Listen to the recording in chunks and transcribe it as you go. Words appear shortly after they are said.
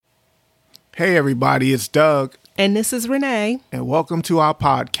Hey everybody, it's Doug. And this is Renee. And welcome to our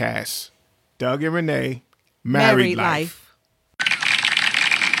podcast, Doug and Renee, Married Life.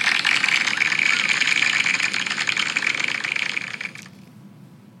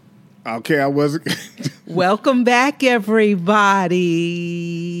 Okay, I wasn't. Welcome back, everybody,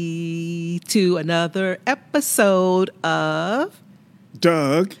 to another episode of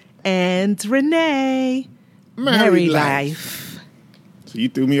Doug and Renee, Married Life. So you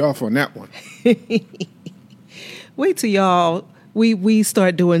threw me off on that one. Wait till y'all, we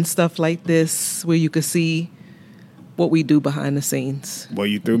start doing stuff like this where you can see what we do behind the scenes. Well,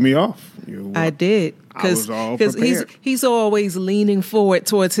 you threw me off. I did. I was all prepared. He's always leaning forward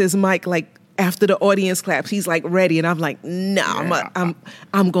towards his mic, like after the audience claps, he's like ready, and I'm like,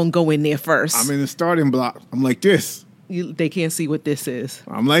 I'm gonna go in there first. I'm in the starting block. I'm like this. They can't see what this is.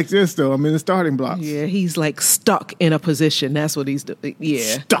 I'm like this though. I'm in the starting blocks. Yeah, he's like stuck in a position. That's what he's doing.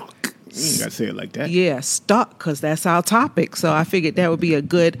 Yeah, stuck. You ain't gotta say it like that. Yeah, stuck, because that's our topic. So I figured that would be a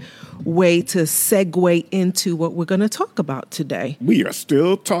good way to segue into what we're going to talk about today. We are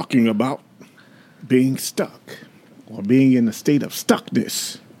still talking about being stuck, or being in a state of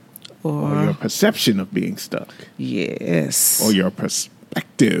stuckness, or your perception of being stuck. Yes. Or your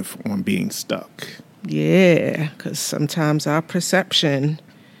perspective on being stuck. Yeah, because sometimes our perception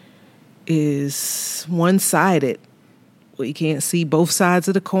is one-sided. We can't see both sides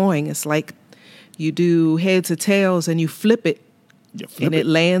of the coin. It's like you do heads or tails and you flip it, and it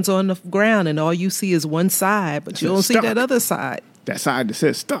lands on the ground, and all you see is one side, but you don't see that other side. That side that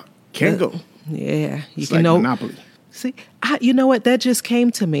says stuck can't go. Yeah, you can know. Monopoly. See, you know what? That just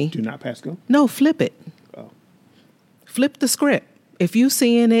came to me. Do not pass go? No, flip it. Oh. Flip the script. If you're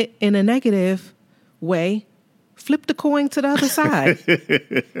seeing it in a negative way, flip the coin to the other side.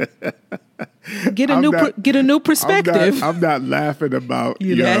 Get a new perspective. I'm not laughing about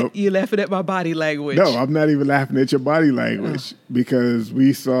you're laughing at my body language. No, I'm not even laughing at your body language because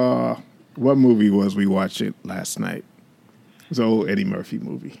we saw, what movie was we watching last night? It was an old Eddie Murphy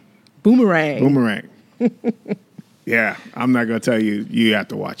movie. Boomerang. Yeah, I'm not gonna tell you. You have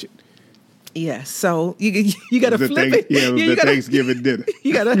to watch it. Yeah, so you got to flip it. Yeah, it was the Thanksgiving dinner.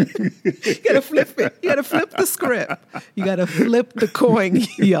 You got to flip it. You got to flip the script. You got to flip the coin,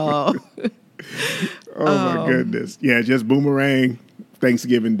 y'all. Oh my goodness! Yeah, just Boomerang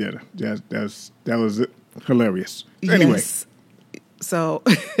Thanksgiving dinner. That was it. Hilarious. Anyway, yes. So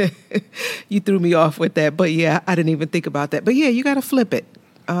you threw me off with that, but yeah, I didn't even think about that. But yeah, you got to flip it.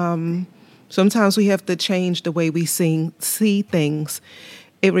 Sometimes we have to change the way we see things.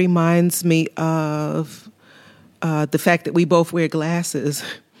 It reminds me of the fact that we both wear glasses.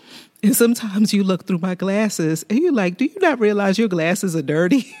 And sometimes you look through my glasses and you're like, do you not realize your glasses are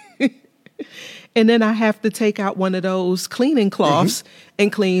dirty? And then I have to take out one of those cleaning cloths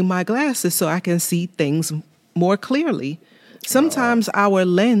and clean my glasses so I can see things more clearly. Sometimes our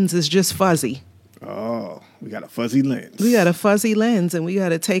lens is just fuzzy. Oh, we got a fuzzy lens. We got a fuzzy lens, and we got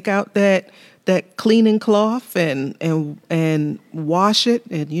to take out that cleaning cloth and wash it.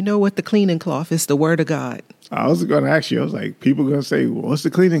 And you know what the cleaning cloth is? The Word of God. I was going to ask you. I was like, people going to say, what's the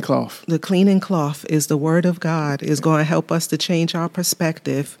cleaning cloth? The cleaning cloth is the Word of God. It's going to help us to change our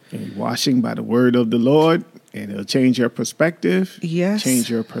perspective. And washing by the Word of the Lord, and it'll change your perspective. Yes. Change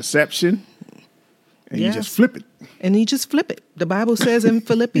your perception. And you just flip it. And you just flip it. The Bible says in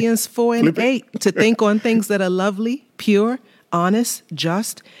Philippians 4 and 8 to think on things that are lovely, pure, honest,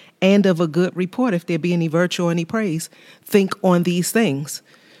 just, and of a good report. If there be any virtue or any praise, think on these things.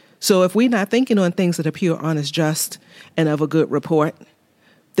 So if we're not thinking on things that are pure, honest, just, and of a good report,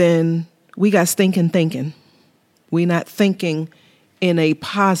 then we got stinking thinking. We're not thinking in a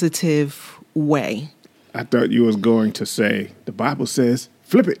positive way. I thought you was going to say, the Bible says,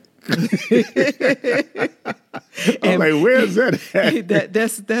 flip it. I'm like, where's that at?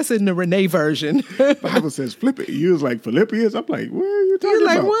 That's in the Renee version. Bible says flip it. You was like Philippians. I'm like, what are you talking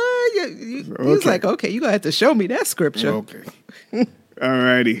about? You're like, what? You was like, okay, you gonna have to show me that scripture. Okay. All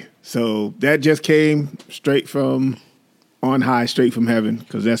righty. So that just came straight from on high, straight from heaven,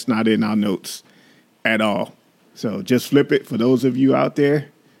 because that's not in our notes at all. So just flip it. For those of you out there,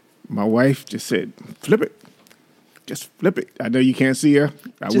 my wife just said, flip it. Just flip it. I know you can't see her.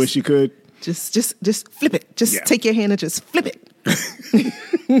 I wish you could. Just flip it. Just take your hand and just flip it.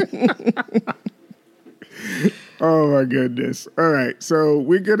 Oh my goodness. All right. So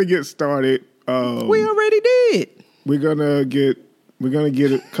we're gonna get started. We already did. We're gonna get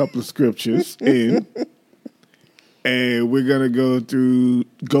a couple of scriptures in. And we're gonna go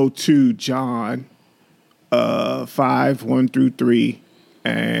to John 5, 1 through 3,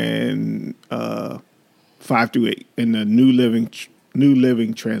 and 5 through 8 in the New Living New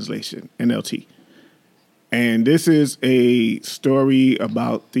Living Translation, NLT. And this is a story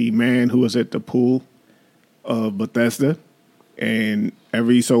about the man who was at the pool of Bethesda. And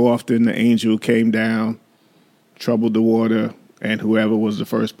every so often, the angel came down, troubled the water, and whoever was the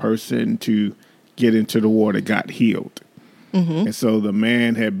first person to get into the water got healed. Mm-hmm. And so the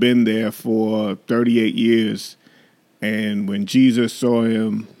man had been there for 38 years. And when Jesus saw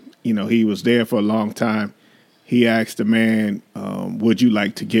him, he was there for a long time. He asked the man, would you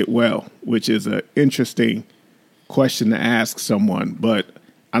like to get well? Which is an interesting question to ask someone, but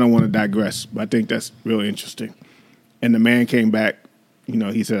I don't want to digress. But I think that's really interesting. And the man came back,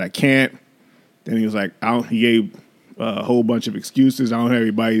 he said, I can't. Then he was like, he gave a whole bunch of excuses. I don't have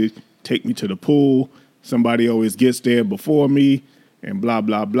everybody take me to the pool. Somebody always gets there before me and blah,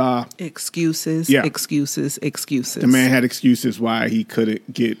 blah, blah. Excuses. The man had excuses why he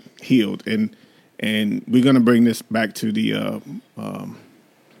couldn't get healed. And we're going to bring this back to the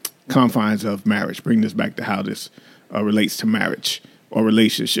confines of marriage, bring this back to how this relates to marriage or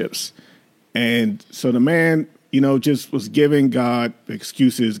relationships. And so the man, just was giving God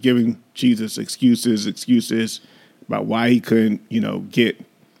excuses, giving Jesus excuses about why he couldn't, get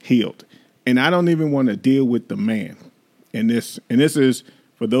healed. And I don't even want to deal with the man. And this is,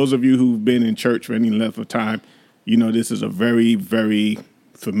 for those of you who've been in church for any length of time, this is a very, very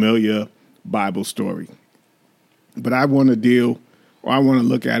familiar Bible story. But I want to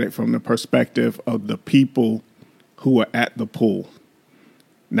look at it from the perspective of the people who are at the pool.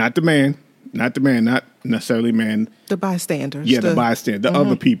 Not the man, not necessarily man. The bystanders. Yeah, the bystanders, the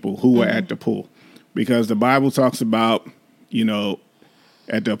other people who were at the pool. Because the Bible talks about,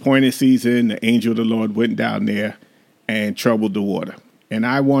 at the appointed season, the angel of the Lord went down there and troubled the water. And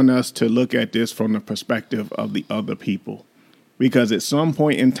I want us to look at this from the perspective of the other people. Because at some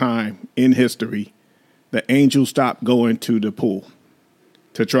point in time in history, the angel stopped going to the pool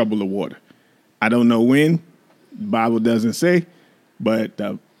to trouble the water. I don't know when. The Bible doesn't say. But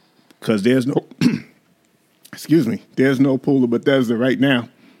because there's no, there's no pool of Bethesda right now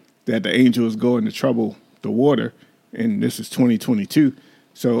that the angel is going to trouble the water. And this is 2022.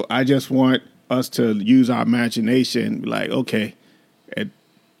 So I just want us to use our imagination, like, okay,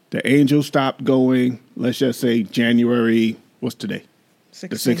 the angel stopped going, let's just say January, what's today? 16th.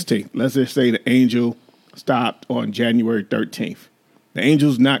 The 16th. Let's just say the angel stopped on January 13th. The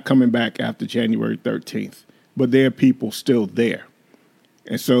angel's not coming back after January 13th, but there are people still there.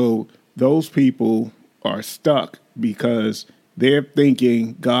 And so those people are stuck because they're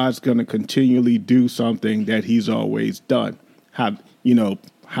thinking God's going to continually do something that he's always done.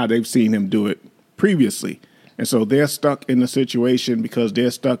 How they've seen him do it previously. And so they're stuck in the situation because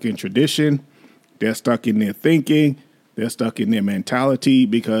they're stuck in tradition. They're stuck in their thinking. They're stuck in their mentality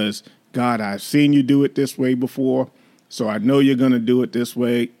because, God, I've seen you do it this way before, so I know you're going to do it this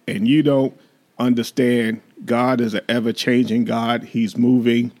way. And you don't understand God is an ever-changing God. He's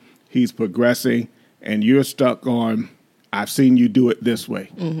moving. He's progressing. And you're stuck on, I've seen you do it this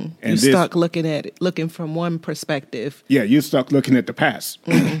way. Mm-hmm. And you're stuck looking at it, looking from one perspective. Yeah, you're stuck looking at the past.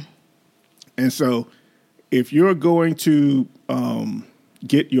 Mm-hmm. And so if you're going to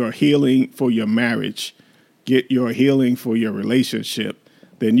get your healing for your marriage, get your healing for your relationship,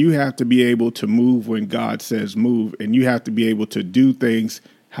 then you have to be able to move when God says move, and you have to be able to do things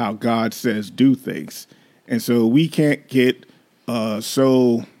how God says do things. And so we can't get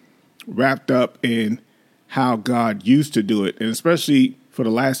so wrapped up in how God used to do it. And especially for the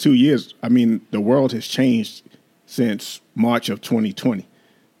last 2 years, I mean, the world has changed since March of 2020.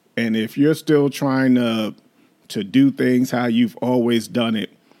 And if you're still trying to do things how you've always done it,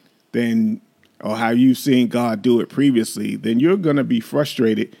 then, or how you've seen God do it previously, then you're going to be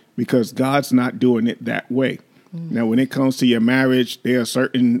frustrated because God's not doing it that way. Mm. Now, when it comes to your marriage, there are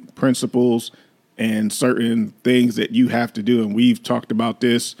certain principles and certain things that you have to do. And we've talked about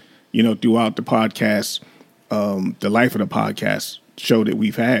this, throughout the podcast, the Life of the Podcast show that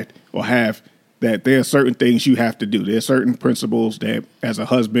we've had or have, that there are certain things you have to do. There are certain principles that as a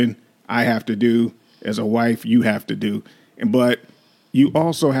husband, I have to do. As a wife, you have to do. But you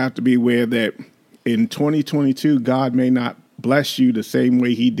also have to be aware that in 2022, God may not bless you the same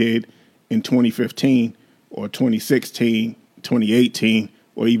way he did in 2015 or 2016, 2018,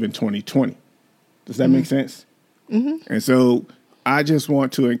 or even 2020. Does that make sense? Mm-hmm. And so I just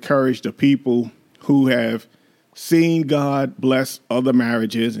want to encourage the people who have seen God bless other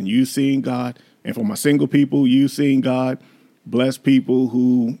marriages, and you've seen God, and for my single people, you've seen God bless people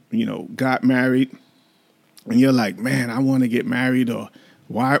who, got married, and you're like, man, I want to get married, or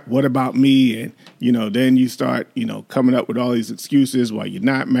what about me? And, then you start, coming up with all these excuses why you're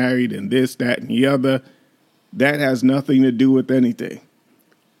not married and this, that, and the other. that has nothing to do with anything.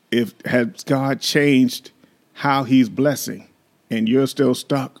 If has God changed how he's blessing and you're still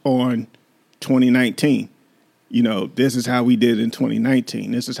stuck on 2019, this is how we did in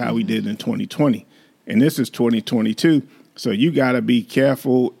 2019. This is how we did in 2020. And this is 2022. So you got to be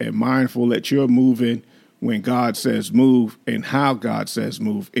careful and mindful that you're moving when God says move and how God says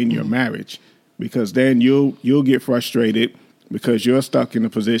move in your marriage, because then you'll get frustrated because you're stuck in a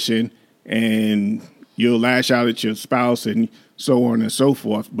position and you'll lash out at your spouse and so on and so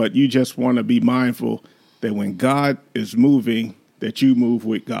forth. But you just want to be mindful that when God is moving, that you move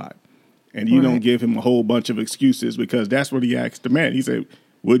with God. And you don't give him a whole bunch of excuses, because that's what he asked the man. He said,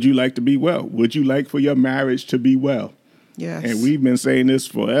 would you like to be well? Would you like for your marriage to be well? Yes. And we've been saying this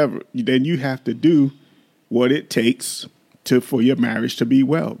forever. Then you have to do what it takes for your marriage to be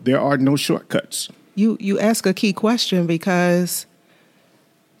well. There are no shortcuts. You ask a key question, because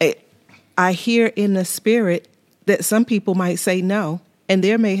I hear in the spirit that some people might say no. And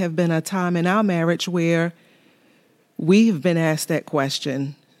there may have been a time in our marriage where we've been asked that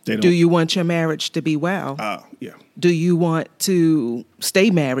question. Do you want your marriage to be well? Yeah. Do you want to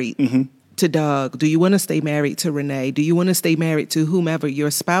stay married to Doug? Do you want to stay married to Renee? Do you want to stay married to whomever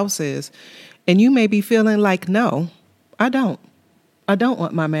your spouse is? And you may be feeling like, no, I don't. I don't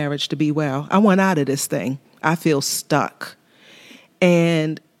want my marriage to be well. I want out of this thing. I feel stuck.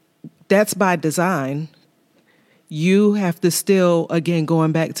 And that's by design. You have to still, again,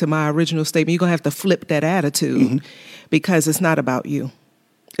 going back to my original statement, you're going to have to flip that attitude, because it's not about you.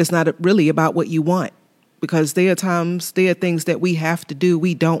 It's not really about what you want, because there are things that we have to do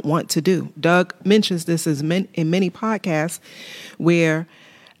we don't want to do. Doug mentions this in many podcasts, where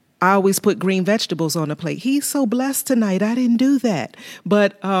I always put green vegetables on the plate. He's so blessed tonight. I didn't do that.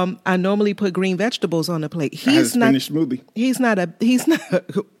 But I normally put green vegetables on the plate. He's not finished smoothie. He's not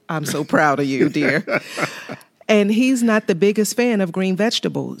I'm so proud of you, dear. And he's not the biggest fan of green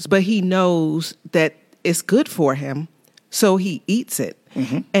vegetables, but he knows that it's good for him, so he eats it.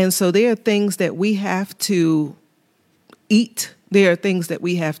 And so there are things that we have to eat. There are things that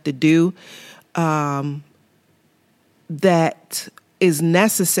we have to do that is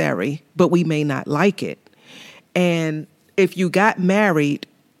necessary, but we may not like it. And if you got married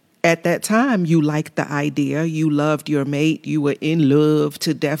at that time, you liked the idea, you loved your mate, you were in love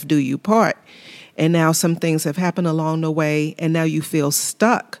to death do you part. And now some things have happened along the way, and now you feel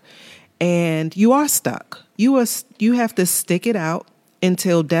stuck. And you are stuck. You have to stick it out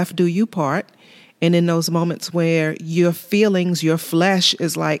until death do you part. And in those moments where your feelings, your flesh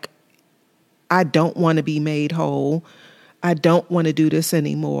is like, I don't want to be made whole. I don't want to do this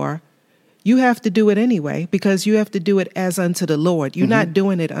anymore. You have to do it anyway, because you have to do it as unto the Lord. You're not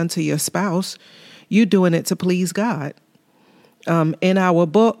doing it unto your spouse. You're doing it to please God. In our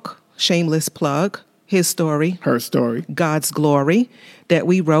book, shameless plug, his story, her story, God's Glory, that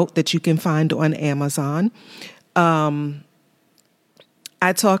we wrote, that you can find on Amazon. I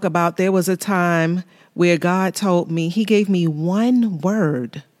talk about, there was a time where God told me, he gave me one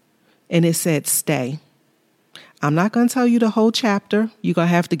word, and it said, stay. I'm not going to tell you the whole chapter. You're going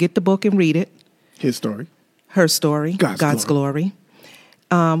to have to get the book and read it. His story. Her story. God's glory.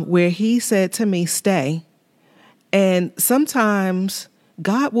 Where he said to me, stay. And sometimes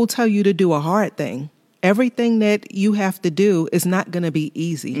God will tell you to do a hard thing. Everything that you have to do is not going to be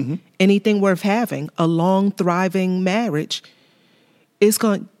easy. Anything worth having, a long, thriving marriage, it's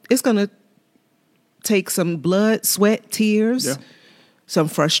going to take some blood, sweat, tears, some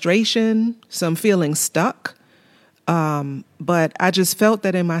frustration, some feeling stuck. But I just felt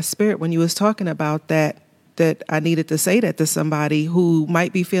that in my spirit when you was talking about that I needed to say that to somebody who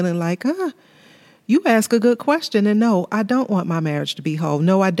might be feeling like, you ask a good question, and no, I don't want my marriage to be whole.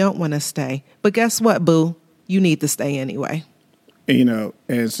 No, I don't want to stay. But guess what, boo? You need to stay anyway.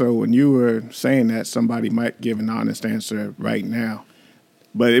 And so when you were saying that, somebody might give an honest answer right now.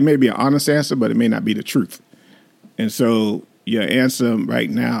 But it may be an honest answer, but it may not be the truth. And so your answer right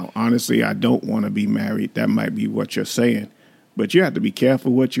now, honestly, I don't want to be married. That might be what you're saying. But you have to be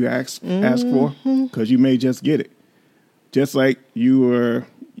careful what you ask for, because you may just get it. Just like you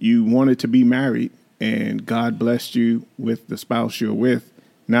wanted to be married and God blessed you with the spouse you're with.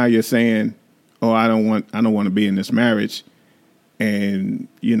 Now you're saying, oh, I don't want to be in this marriage. And,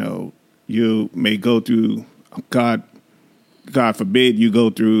 you may go through, God forbid you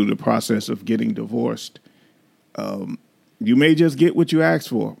go through the process of getting divorced. You may just get what you asked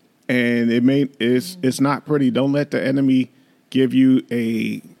for, and it's not pretty. Don't let the enemy give you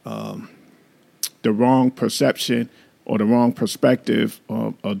the wrong perception or the wrong perspective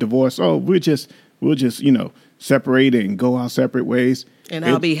of divorce. Oh, we'll just separate and go our separate ways. And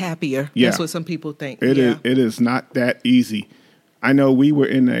I'll be happier. Yeah. That's what some people think. It is not that easy. I know we were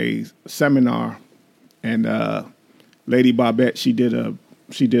in a seminar, and Lady Barbette, she did a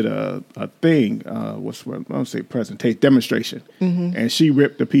thing. Presentation, demonstration, and she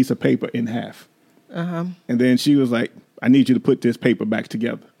ripped a piece of paper in half. And then she was like, "I need you to put this paper back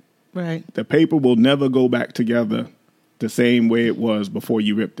together." Right. The paper will never go back together the same way it was before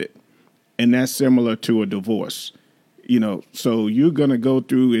you ripped it, and that's similar to a divorce. So you're going to go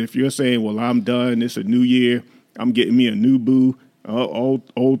through, if you're saying, well, I'm done, it's a new year, I'm getting me a new boo,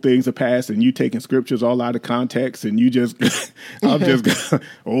 old things are past, and you taking scriptures all out of context, and you just,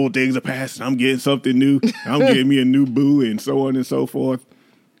 old things are past, and I'm getting something new, I'm getting me a new boo, and so on and so forth.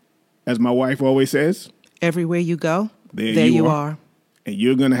 As my wife always says, everywhere you go, there you are. And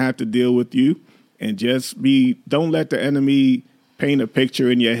you're going to have to deal with you, and don't let the enemy paint a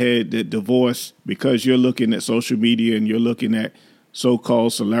picture in your head that divorce, because you're looking at social media and you're looking at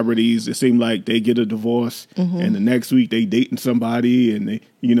so-called celebrities. It seems like they get a divorce and the next week they dating somebody, and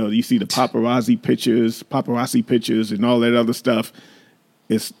you see the paparazzi pictures and all that other stuff.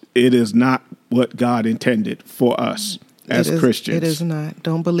 It is not what God intended for us as Christians. It is not.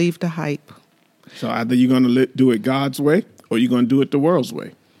 Don't believe the hype. So either you're going to do it God's way or you're going to do it the world's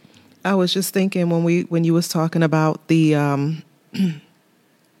way. I was just thinking when you was talking about the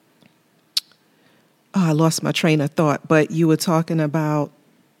I lost my train of thought, but you were talking about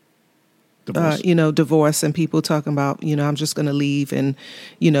divorce, and people talking about, I'm just going to leave, and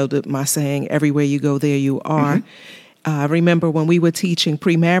my saying, everywhere you go, there you are. I remember when we were teaching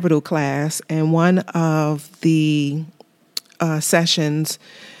premarital class, and one of the sessions,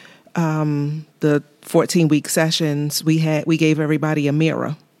 the 14-week sessions, we gave everybody a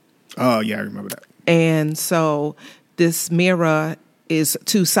mirror. Oh yeah, I remember that. And so this mirror is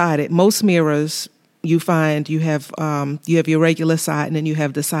two-sided. Most mirrors, you find you have your regular side, and then you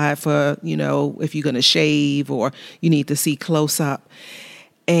have the side for, if you're going to shave or you need to see close up.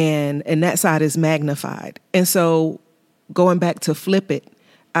 And that side is magnified. And so going back to flip it,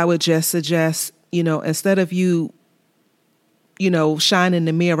 I would just suggest, instead of you shining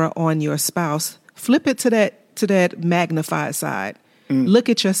the mirror on your spouse, flip it to that magnified side. Look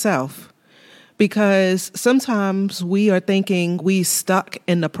at yourself. Because sometimes we are thinking we stuck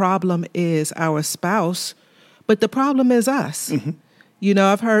and the problem is our spouse, but the problem is us.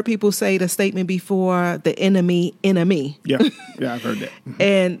 I've heard people say the statement before, the enemy. Yeah, I've heard that.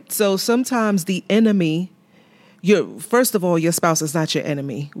 And so sometimes the enemy, first of all, your spouse is not your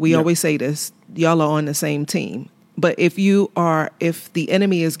enemy. We always say this, y'all are on the same team. But if the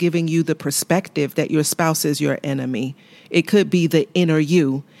enemy is giving you the perspective that your spouse is your enemy, it could be the inner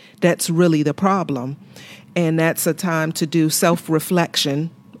you that's really the problem. And that's a time to do self-reflection.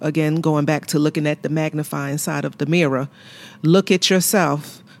 Again, going back to looking at the magnifying side of the mirror. Look at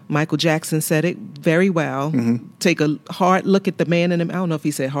yourself. Michael Jackson said it very well. Take a hard look at the man in the mirror. I don't know if he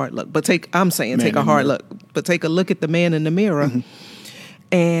said hard look, but take a hard look. But take a look at the man in the mirror.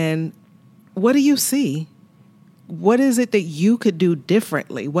 And what do you see? What is it that you could do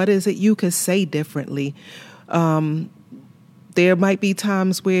differently? What is it you could say differently? There might be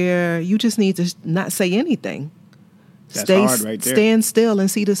times where you just need to not say anything. That's hard right there. Stand still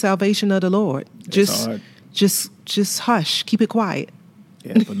and see the salvation of the Lord. Just hush. Keep it quiet.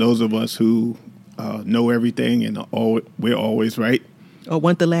 Yeah, for those of us who know everything and we're always right. Or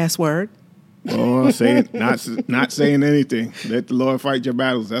want the last word. Or not saying anything. Let the Lord fight your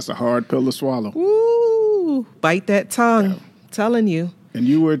battles. That's a hard pill to swallow. Woo! Bite that tongue. Yeah. Telling you. And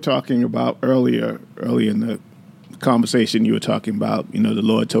you were talking about early in the conversation, you were talking about, the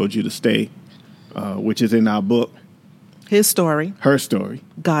Lord told you to stay, which is in our book. His story. Her story.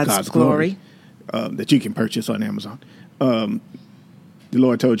 God's glory. That you can purchase on Amazon. The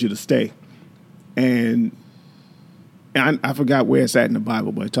Lord told you to stay. And I forgot where it's at in the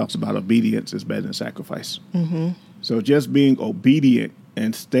Bible, but it talks about obedience is better than sacrifice. So just being obedient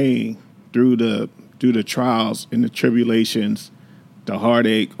and staying through the trials and the tribulations, the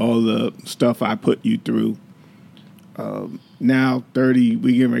heartache, all the stuff I put you through. Now we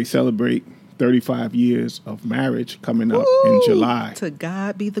getting ready to celebrate 35 years of marriage coming up in July. To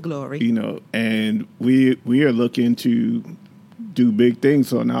God be the glory. And we are looking to do big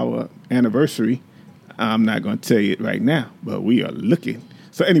things on our anniversary. I'm not going to tell you it right now, but we are looking.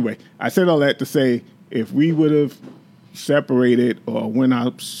 So anyway, I said all that to say, if we would have separated or went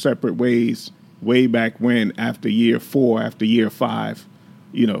our separate ways way back when, after year 4, after year 5,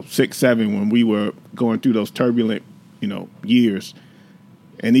 6, 7, when we were going through those turbulent, years.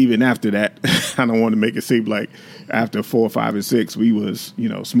 And even after that, I don't want to make it seem like after 4, 5, and 6, we was,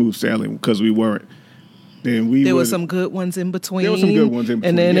 smooth sailing, because we weren't. then we there were would- some good ones in between. There were some good ones in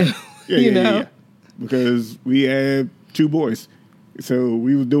between. And then, yeah. you know. Because we had 2 boys. So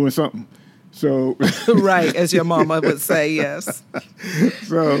we was doing something. So Right, as your mama would say, yes.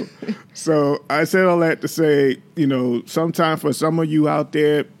 so I said all that to say, sometimes for some of you out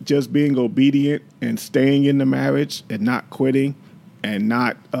there, just being obedient and staying in the marriage and not quitting and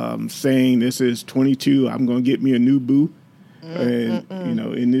not saying this is 22, I'm going to get me a new boo. And,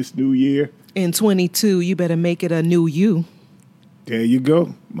 in this new year. In 22, you better make it a new you. There you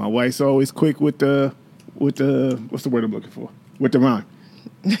go. My wife's always quick with the what's the word I'm looking for? With the rhyme.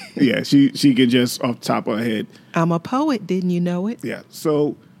 Yeah, she can just off the top of her head. I'm a poet, didn't you know it? Yeah.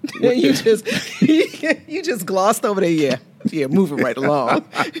 So you just glossed over there. Yeah, moving right along.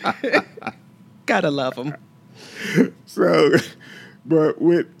 Gotta love them. So, but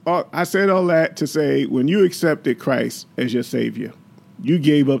I said all that to say, when you accepted Christ as your Savior, you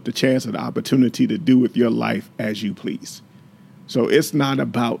gave up the chance and the opportunity to do with your life as you please. So it's not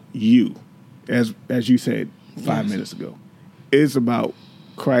about you, as you said 5 minutes ago. It's about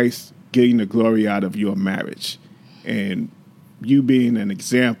Christ getting the glory out of your marriage and you being an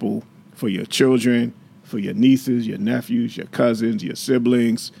example for your children, for your nieces, your nephews, your cousins, your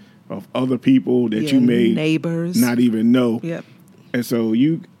siblings, of other people that you may neighbors not even know. Yep. And so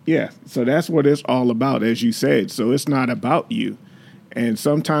so that's what it's all about, as you said. So it's not about you. And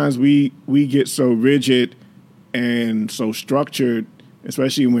sometimes we get so rigid and so structured,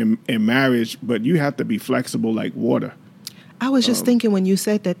 especially when in marriage, but you have to be flexible like water. I was just thinking when you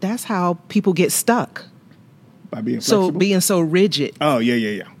said that, that's how people get stuck. By being flexible? So being so rigid. Oh,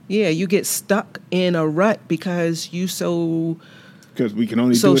 yeah. Yeah, you get stuck in a rut because you because we can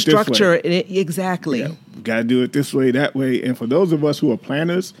only so do it this way. structure it exactly. Yeah, we got to do it this way, that way. And for those of us who are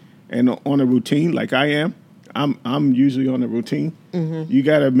planners and on a routine like I am, I'm usually on a routine. Mm-hmm. You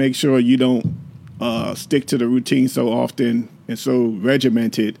got to make sure you don't stick to the routine so often and so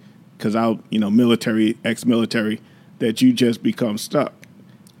regimented, because ex-military, that you just become stuck.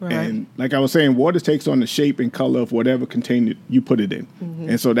 Right. And like I was saying, water takes on the shape and color of whatever container you put it in. Mm-hmm.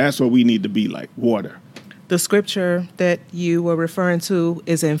 And so that's what we need to be like, water. The scripture that you were referring to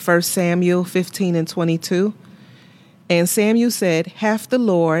is in 1 Samuel 15:22. And Samuel said, "Hath the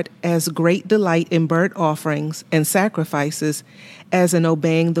Lord as great delight in burnt offerings and sacrifices as in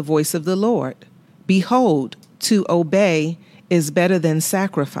obeying the voice of the Lord? Behold, to obey is better than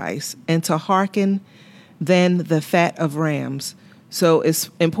sacrifice, and to hearken than the fat of rams." So it's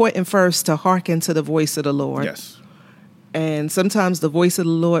important first to hearken to the voice of the Lord. Yes. And sometimes the voice of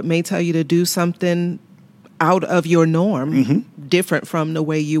the Lord may tell you to do something out of your norm, mm-hmm. different from the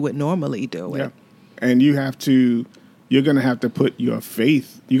way you would normally do it. Yeah. And you're going to have to put your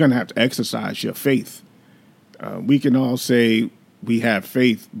faith, you're going to have to exercise your faith. We can all say we have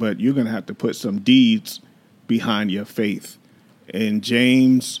faith, but you're going to have to put some deeds behind your faith. In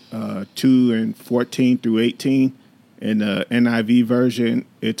James 2:14-18, in the NIV version,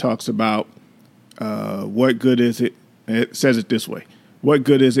 it talks about what good is it? It says it this way. What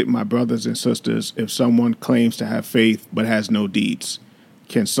good is it, my brothers and sisters, if someone claims to have faith but has no deeds?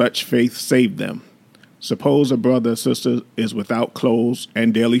 Can such faith save them? Suppose a brother or sister is without clothes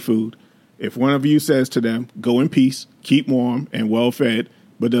and daily food. If one of you says to them, "Go in peace, keep warm and well fed,"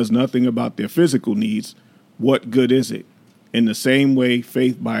 but does nothing about their physical needs, what good is it? In the same way,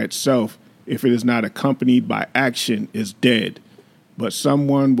 faith by itself, if it is not accompanied by action, is dead. But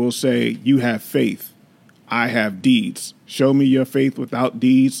someone will say, "You have faith. I have deeds. Show me your faith without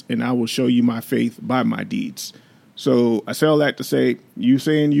deeds, and I will show you my faith by my deeds." So I say all that to say, you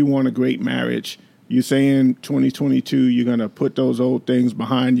saying you want a great marriage, you saying 2022, you're going to put those old things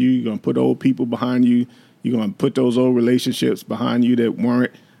behind you, you're going to put old people behind you, you're going to put those old relationships behind you that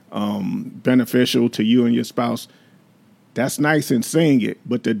weren't beneficial to you and your spouse. That's nice in saying it,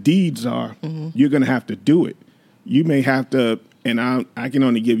 but the deeds are, mm-hmm. you're going to have to do it. You may have to, and I can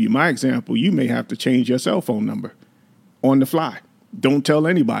only give you my example, you may have to change your cell phone number on the fly. Don't tell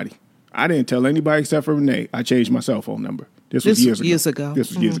anybody. I didn't tell anybody except for Renee. I changed my cell phone number. This was years ago. This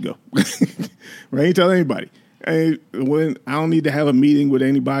was mm-hmm. years ago. I ain't tell anybody. When I don't need to have a meeting with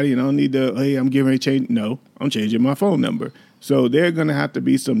anybody, and I don't need to, hey, I'm getting ready to change. No, I'm changing my phone number. So there are going to have to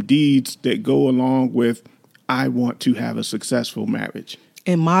be some deeds that go along with, I want to have a successful marriage.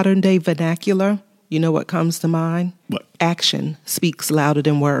 In modern day vernacular, you know what comes to mind? What? Action speaks louder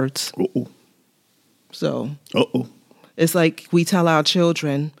than words. Uh-oh. So Uh-oh. It's like we tell our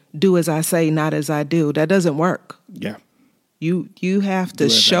children, do as I say, not as I do. That doesn't work. Yeah. You have to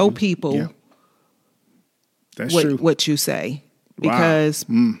show people That's true. what you say. Wow. Because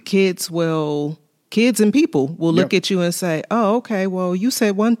kids and people will look at you and say, "Oh, okay, well, you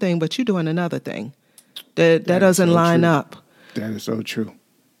said one thing, but you're doing another thing." That doesn't so line true. up. That is so true.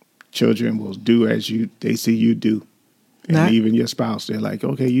 Children will do as they see you do. And Not- even your spouse, they're like,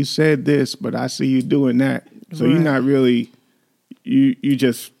 okay, you said this, but I see you doing that. So Right. you're not really, you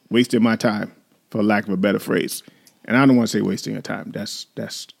just wasted my time, for lack of a better phrase. And I don't want to say wasting your time. That's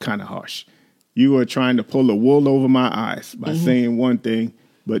kind of harsh. You are trying to pull the wool over my eyes by saying one thing,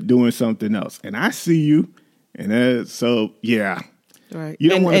 but doing something else. And I see you. And so, yeah. Right. You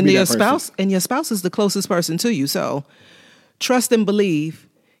don't want to be your that person. spouse, and your spouse is the closest person to you. So trust and believe,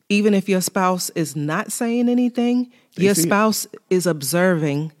 even if your spouse is not saying anything, your see it. spouse is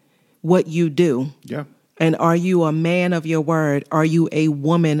observing what you do. Yeah. And are you a man of your word? Are you a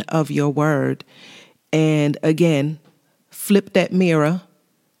woman of your word? And again, flip that mirror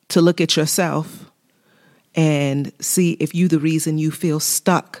to look at yourself and see if you the reason you feel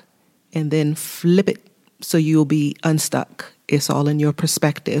stuck, and then flip it so you'll be unstuck. It's all in your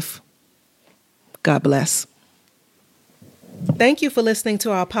perspective. God bless. Thank you for listening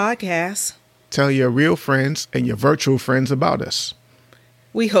to our podcast. Tell your real friends and your virtual friends about us.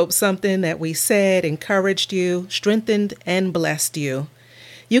 We hope something that we said encouraged you, strengthened, and blessed you.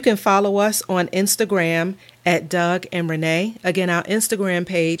 You can follow us on Instagram at Doug and Renee. Again, our Instagram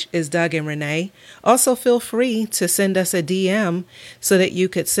page is Doug and Renee. Also, feel free to send us a DM so that you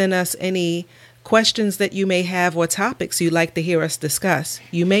could send us any questions that you may have or topics you'd like to hear us discuss.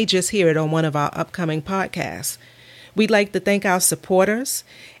 You may just hear it on one of our upcoming podcasts. We'd like to thank our supporters.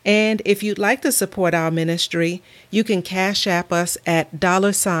 And if you'd like to support our ministry, you can Cash App us at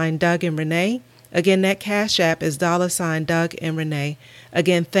 $ Doug and Renee. Again, that Cash App is $ Doug and Renee.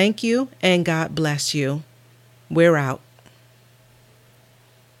 Again, thank you and God bless you. We're out.